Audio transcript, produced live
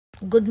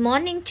Good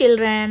morning,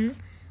 children.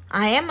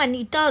 I am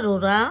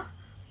Anita,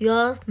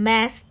 your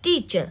maths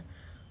teacher.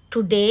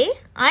 Today,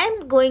 I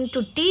am going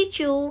to teach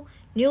you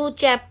new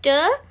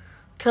chapter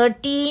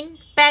 13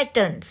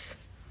 patterns.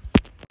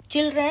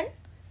 Children,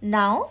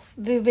 now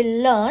we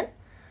will learn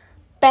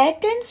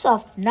patterns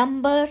of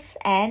numbers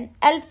and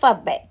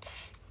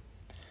alphabets.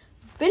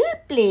 We'll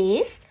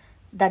place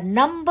the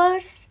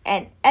numbers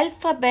and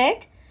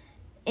alphabet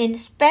in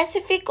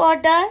specific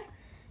order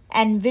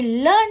and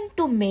we'll learn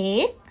to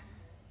make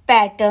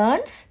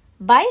patterns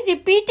by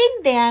repeating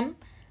them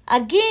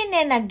again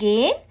and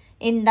again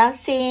in the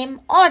same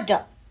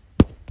order.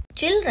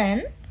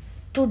 Children,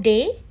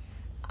 today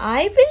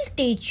I will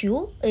teach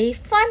you a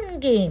fun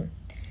game.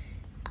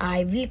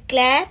 I will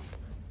clap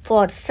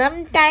for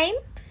some time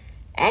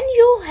and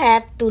you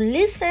have to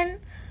listen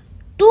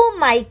to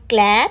my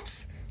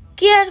claps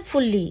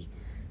carefully.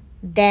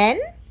 Then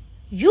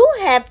you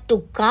have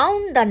to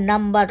count the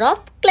number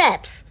of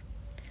claps.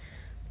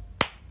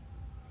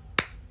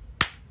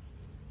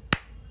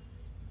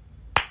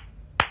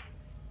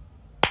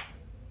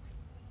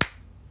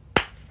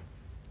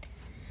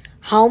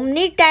 How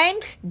many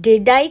times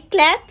did I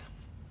clap?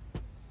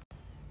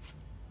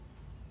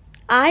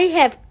 I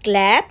have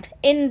clapped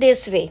in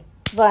this way.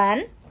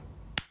 1,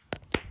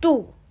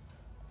 2,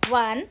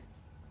 1,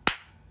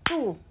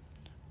 2,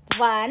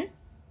 1,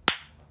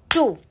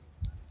 2.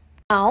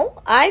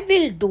 Now I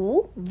will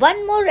do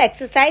one more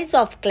exercise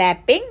of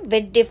clapping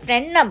with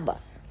different number.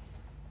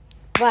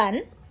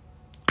 1,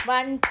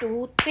 1,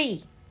 2,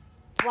 3.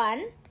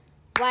 1,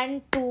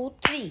 1, 2,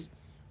 3.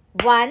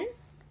 1,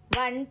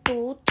 1,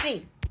 2,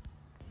 3.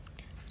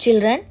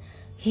 Children,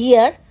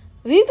 here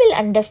we will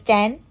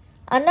understand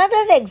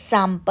another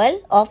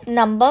example of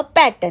number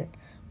pattern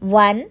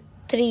 1,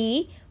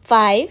 3,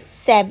 5,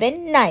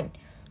 7, 9.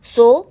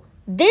 So,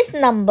 this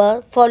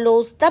number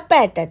follows the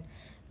pattern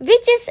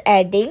which is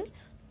adding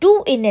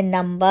 2 in a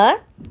number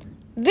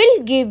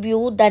will give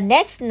you the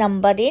next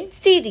number in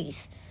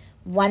series.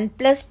 1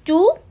 plus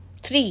 2,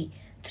 3.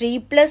 3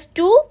 plus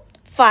 2,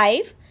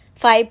 5.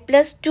 5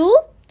 plus 2,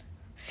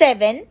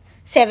 7.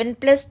 7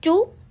 plus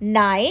 2,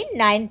 9.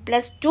 9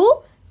 plus 2,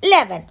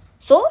 11.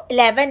 So,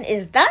 11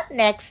 is the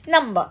next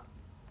number.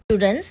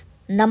 Students,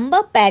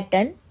 number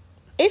pattern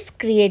is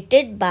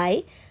created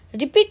by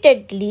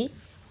repeatedly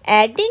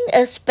adding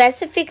a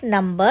specific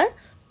number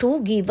to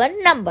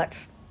given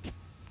numbers.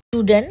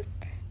 Students,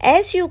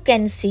 as you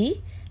can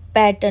see,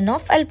 pattern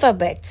of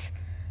alphabets.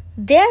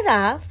 There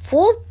are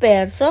 4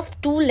 pairs of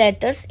 2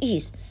 letters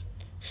each.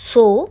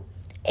 So,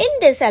 in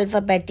this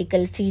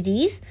alphabetical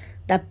series,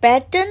 the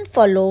pattern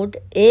followed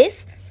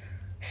is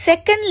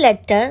second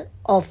letter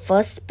of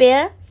first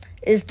pair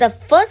is the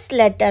first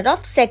letter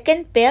of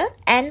second pair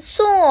and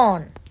so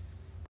on.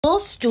 So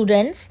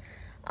students,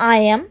 I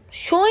am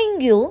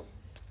showing you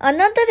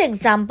another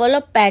example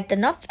of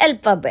pattern of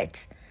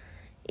alphabets.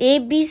 A,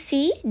 B,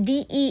 C,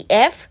 D, E,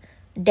 F,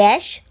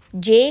 dash,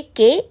 J,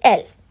 K,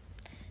 L.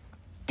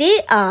 They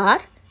are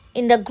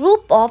in the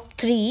group of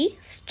 3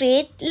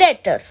 straight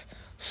letters.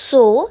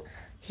 So,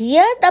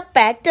 here the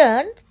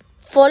pattern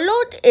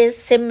followed is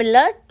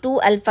similar to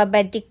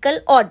alphabetical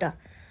order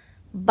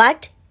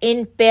but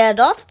in pair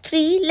of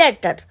 3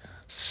 letters.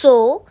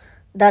 So,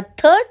 the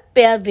third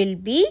pair will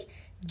be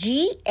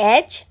G,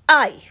 H,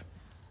 I.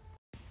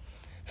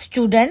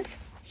 Students,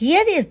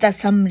 here is the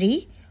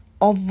summary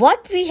of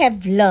what we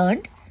have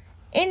learned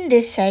in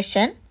this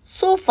session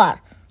so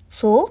far.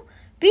 So,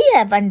 we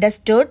have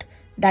understood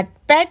that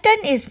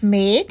pattern is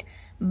made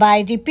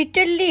by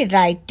repeatedly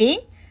writing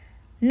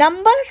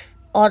numbers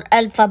or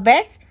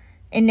alphabets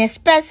in a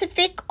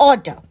specific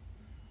order.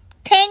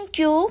 Thank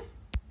you.